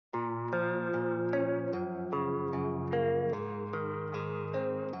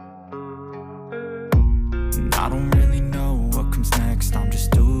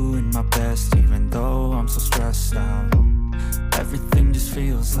best, even though I'm so stressed out. Everything just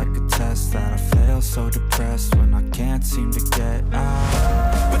feels like a test that I fail, so depressed when I can't seem to get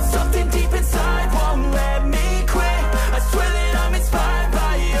out. But something deep inside won't let me quit. I swear that I'm inspired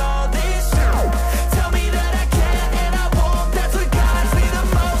by all this shit. Tell me that I can and I won't. That's what guides me the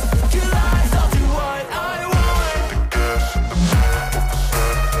most. Your lies, I'll do what I want.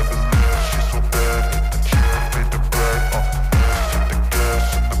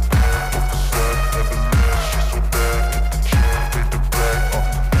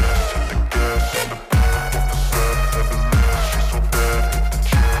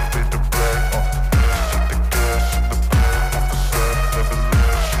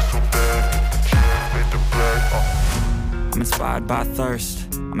 I'm inspired by thirst,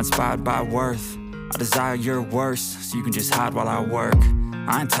 I'm inspired by worth. I desire your worst, so you can just hide while I work.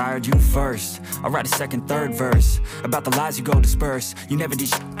 I ain't tired, you first. I'll write a second, third verse about the lies you go disperse. You never did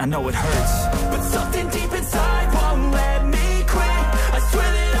shit, I know it hurts. But something deep inside won't let me quit. I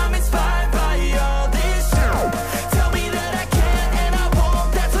swear that I'm inspired by all this shit. Tell me that I can and I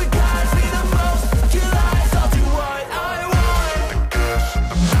won't. That's what guides me the most. Your lies, I'll do what I want.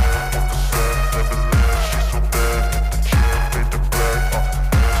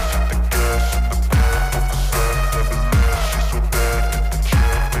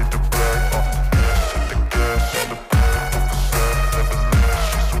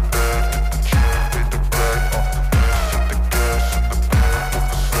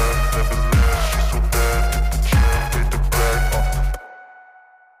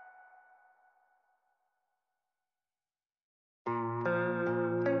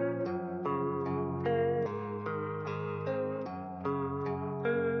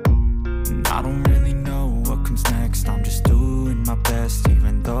 I don't really know what comes next. I'm just doing my best,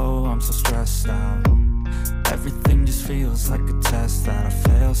 even though I'm so stressed out. Everything just feels like a test that I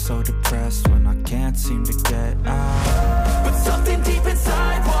fail, so depressed when I can't seem to get out. But something deep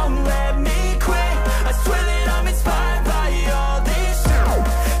inside won't let me quit. I swear that I'm inspired by all this shit.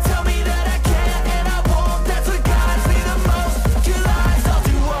 Tell me that I can and I won't. That's what guides me the most. Your lies, I'll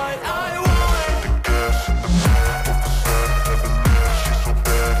do what I want.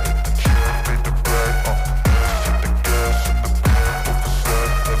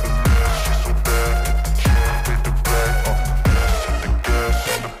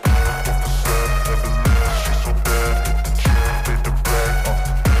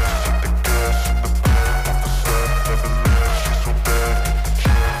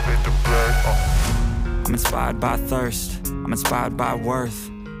 I'm inspired by thirst, I'm inspired by worth.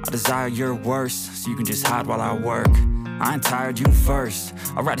 I desire your worst, so you can just hide while I work. I ain't tired, you first.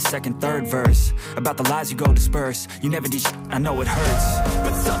 I'll write a second, third verse about the lies you go disperse. You never did shit, I know it hurts.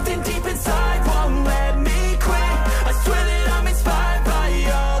 But something deep inside won't let me quit. I swear that I'm inspired by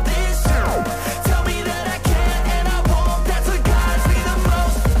all this shit. Tell me that I can and I won't. That's what guides me the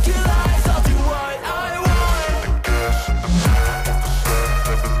most. Your lies, I'll do what I want.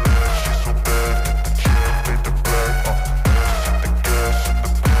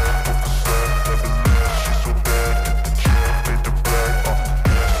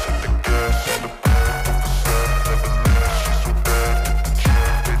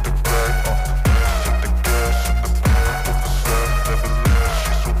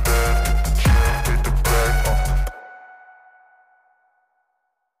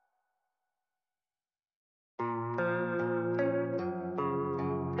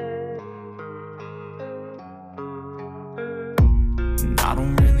 I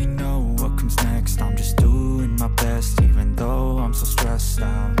don't really know what comes next. I'm just doing my best, even though I'm so stressed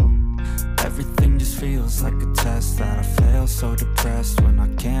out. Everything just feels like a test that I fail, so depressed when I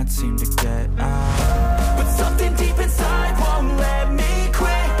can't seem to get out. But something deep inside won't let me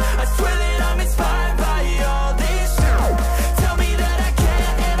quit. I swear that I'm inspired by all this shit. Tell me that I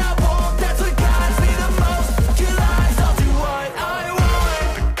can and I won't. That's what guides me the most. Your lies, I'll do what I want.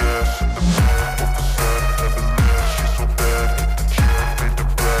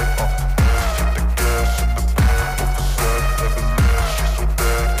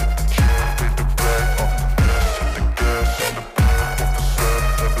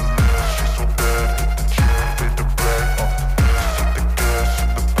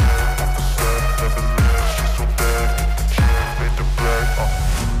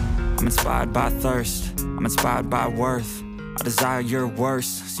 I'm inspired by thirst, I'm inspired by worth. I desire your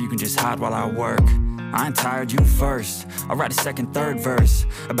worst, so you can just hide while I work. I ain't tired, you first. I'll write a second, third verse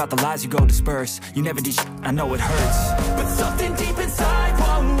about the lies you go disperse. You never did shit, I know it hurts. But something deep inside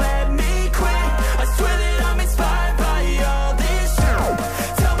won't let me quit. I swear that I'm inspired by all this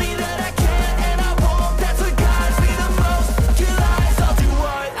shit. Tell me that I can and I won't. That's what guides me the most. Your lies, I'll do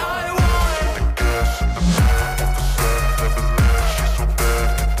what I want.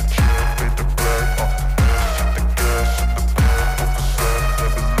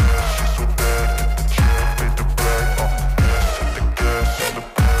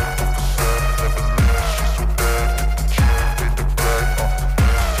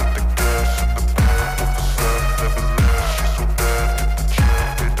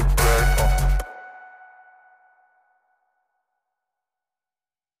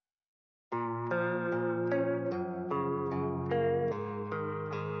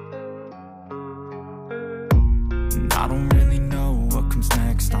 I don't really know what comes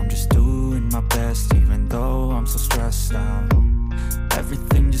next. I'm just doing my best, even though I'm so stressed out.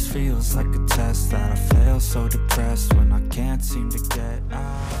 Everything just feels like a test that I fail, so depressed when I can't seem to get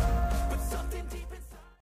out.